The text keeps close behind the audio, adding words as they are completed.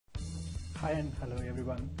Hi and hello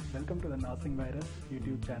everyone. Welcome to the Nursing Virus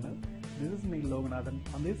YouTube channel. This is me Loganathan.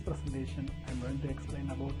 On this presentation, I'm going to explain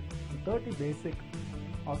about the 30 basic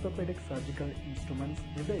orthopedic surgical instruments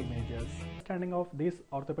with the images. Understanding of this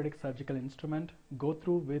orthopedic surgical instrument, go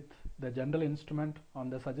through with the general instrument on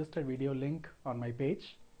the suggested video link on my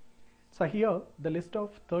page. So here the list of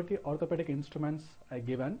 30 orthopedic instruments are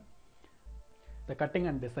given. The cutting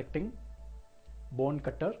and dissecting, bone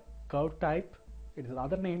cutter, curve type, it is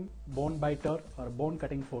another name bone biter or bone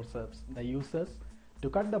cutting forceps. The uses to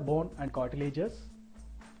cut the bone and cartilages,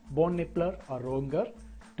 bone nibbler or wronger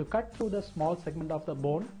to cut through the small segment of the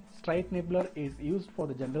bone. Straight nibbler is used for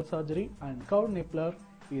the general surgery and curved nibbler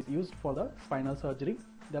is used for the spinal surgery.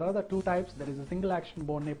 There are the two types, there is a single action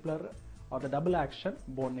bone nibbler or the double action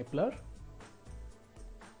bone nibbler.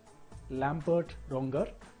 Lambert wronger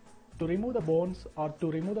to remove the bones or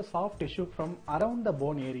to remove the soft tissue from around the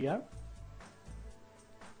bone area.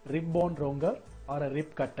 Rib bone wronger or a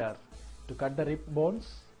rib cutter to cut the rib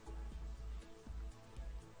bones.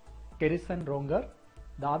 Kerrison wronger,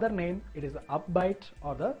 the other name it is up bite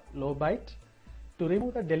or the low bite to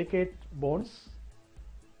remove the delicate bones.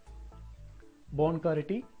 Bone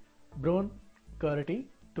curity, bone curity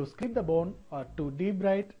to scrape the bone or to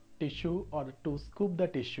debride tissue or to scoop the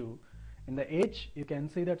tissue. In the edge you can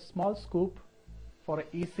see that small scoop for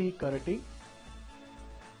easy curity.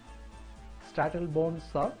 Stratal bone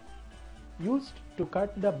saw used to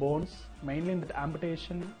cut the bones mainly in the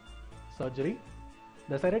amputation surgery.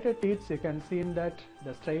 The serrated teeth you can see in that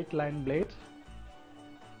the straight line blade.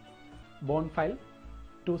 Bone file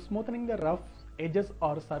to smoothing the rough edges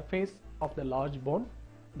or surface of the large bone.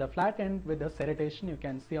 The flat end with the serration you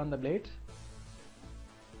can see on the blade.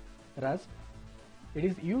 Rasp, it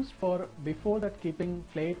is used for before that keeping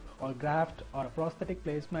plate or graft or prosthetic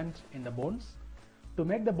placement in the bones to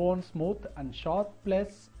make the bone smooth and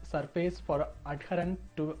sharpless surface for adherent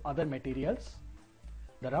to other materials.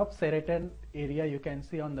 The rough serrated area you can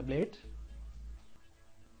see on the blade.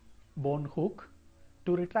 Bone hook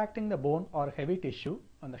to retracting the bone or heavy tissue.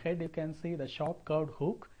 On the head you can see the sharp curved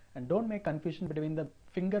hook, and don't make confusion between the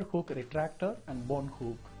finger hook retractor and bone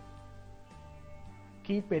hook.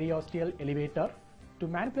 Key periosteal elevator to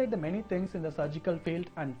manipulate the many things in the surgical field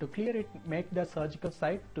and to clear it, make the surgical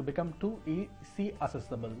site to become too easy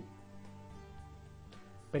accessible.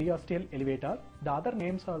 Periosteal elevator, the other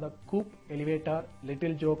names are the Coop elevator,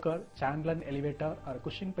 Little Joker, Chandler elevator or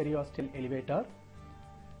Cushing periosteal elevator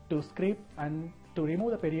to scrape and to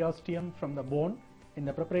remove the periosteum from the bone in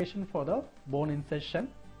the preparation for the bone incision.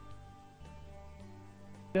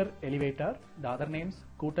 Elevator, the other names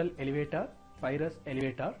Cootle elevator, Virus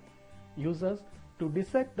elevator, uses to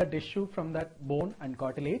dissect the tissue from that bone and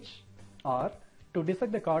cartilage or to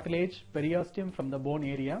dissect the cartilage periosteum from the bone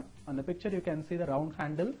area. On the picture you can see the round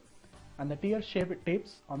handle and the tear-shaped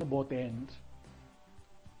tips on the both ends.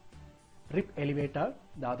 Rib elevator,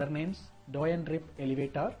 the other names Doyen rib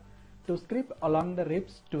elevator, to scrape along the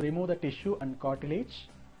ribs to remove the tissue and cartilage.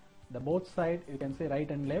 The both side you can see right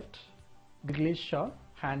and left. Giglishaw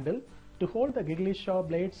handle to hold the Giglishaw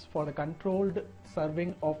blades for the controlled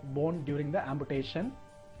serving of bone during the amputation.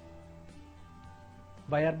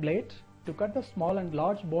 Wire blade to cut the small and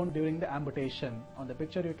large bone during the amputation. On the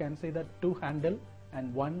picture you can see the two handle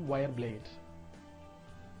and one wire blade.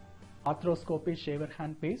 Arthroscopy shaver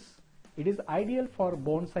handpiece. It is ideal for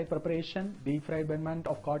bone site preparation, debridement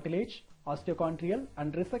of cartilage, osteochondrial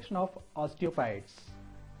and resection of osteophytes.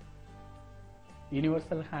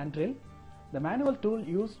 Universal hand drill, the manual tool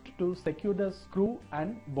used to secure the screw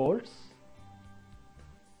and bolts.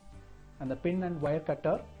 And the pin and wire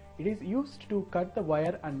cutter, it is used to cut the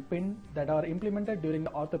wire and pin that are implemented during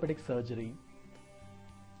the orthopedic surgery.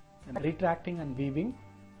 And retracting and weaving,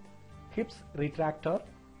 hips retractor,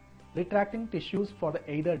 retracting tissues for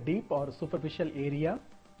the either deep or superficial area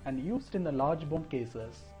and used in the large bone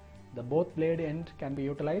cases. The both blade end can be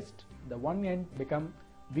utilized. The one end become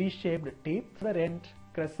V-shaped tip, the other end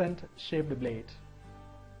crescent shaped blade.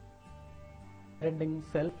 Ending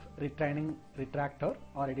self-retaining retractor,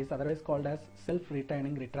 or it is otherwise called as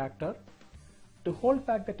self-retaining retractor, to hold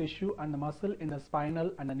back the tissue and the muscle in the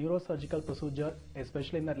spinal and the neurosurgical procedure,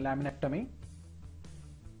 especially in the laminectomy.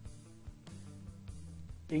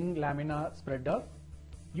 Ing lamina spreader,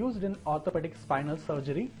 used in orthopedic spinal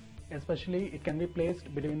surgery, especially it can be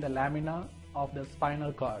placed between the lamina of the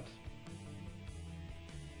spinal cord.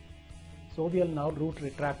 Sovial nerve root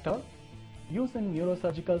retractor, used in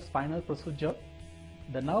neurosurgical spinal procedure.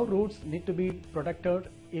 The nerve roots need to be protected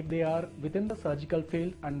if they are within the surgical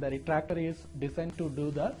field and the retractor is designed to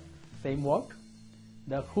do the same work.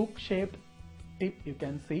 The hook shaped tip you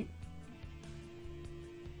can see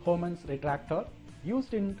Homan's retractor,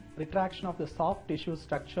 used in retraction of the soft tissue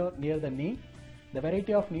structure near the knee. The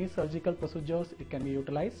variety of knee surgical procedures it can be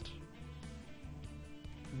utilized.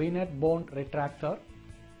 Bennett bone retractor,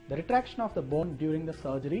 the retraction of the bone during the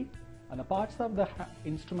surgery, and the parts of the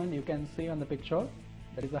instrument you can see on the picture.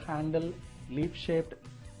 There is a handle, leaf-shaped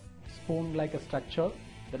spoon-like a structure.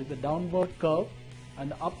 There is a downward curve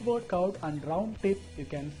and the upward curved and round tip you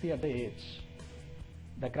can see at the edge.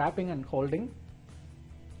 The grasping and holding.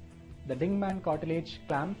 The Dingman cartilage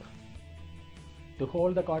clamp to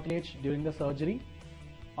hold the cartilage during the surgery.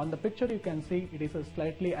 On the picture you can see it is a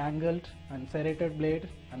slightly angled and serrated blade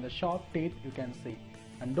and the sharp teeth you can see.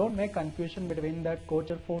 And don't make confusion between the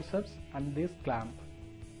Kocher forceps and this clamp.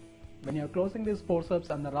 When you are closing this forceps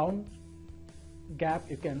and the round gap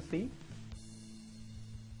you can see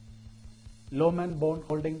Lohmann bone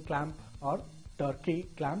holding clamp or turkey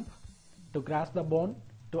clamp to grasp the bone,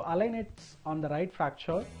 to align it on the right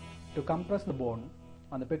fracture, to compress the bone.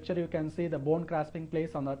 On the picture you can see the bone grasping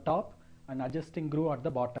place on the top and adjusting groove at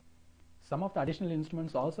the bottom. Some of the additional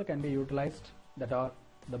instruments also can be utilized, that are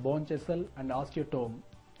the bone chisel and osteotome.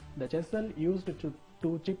 The chisel used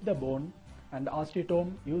to chip the bone and the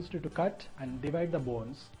osteotome used to cut and divide the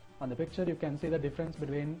bones. On the picture you can see the difference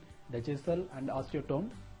between the chisel and osteotome.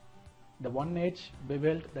 The one edge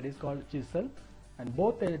beveled, that is called chisel, and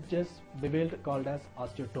both edges beveled called as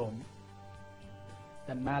osteotome.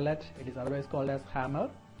 Then mallet, it is otherwise called as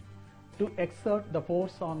hammer, to exert the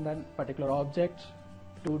force on that particular object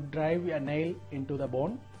to drive a nail into the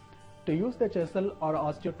bone, to use the chisel or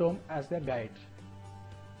osteotome as their guide.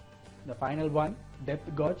 The final one,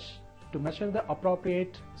 depth gauge, to measure the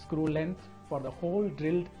appropriate screw length for the hole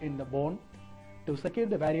drilled in the bone to secure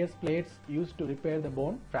the various plates used to repair the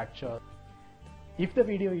bone fracture. If the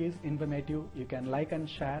video is informative, you can like and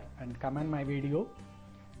share and comment my video,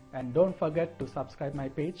 and don't forget to subscribe my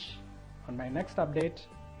page. On my next update,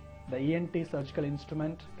 the ENT surgical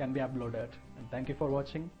instrument can be uploaded. And thank you for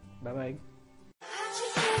watching. Bye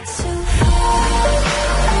bye.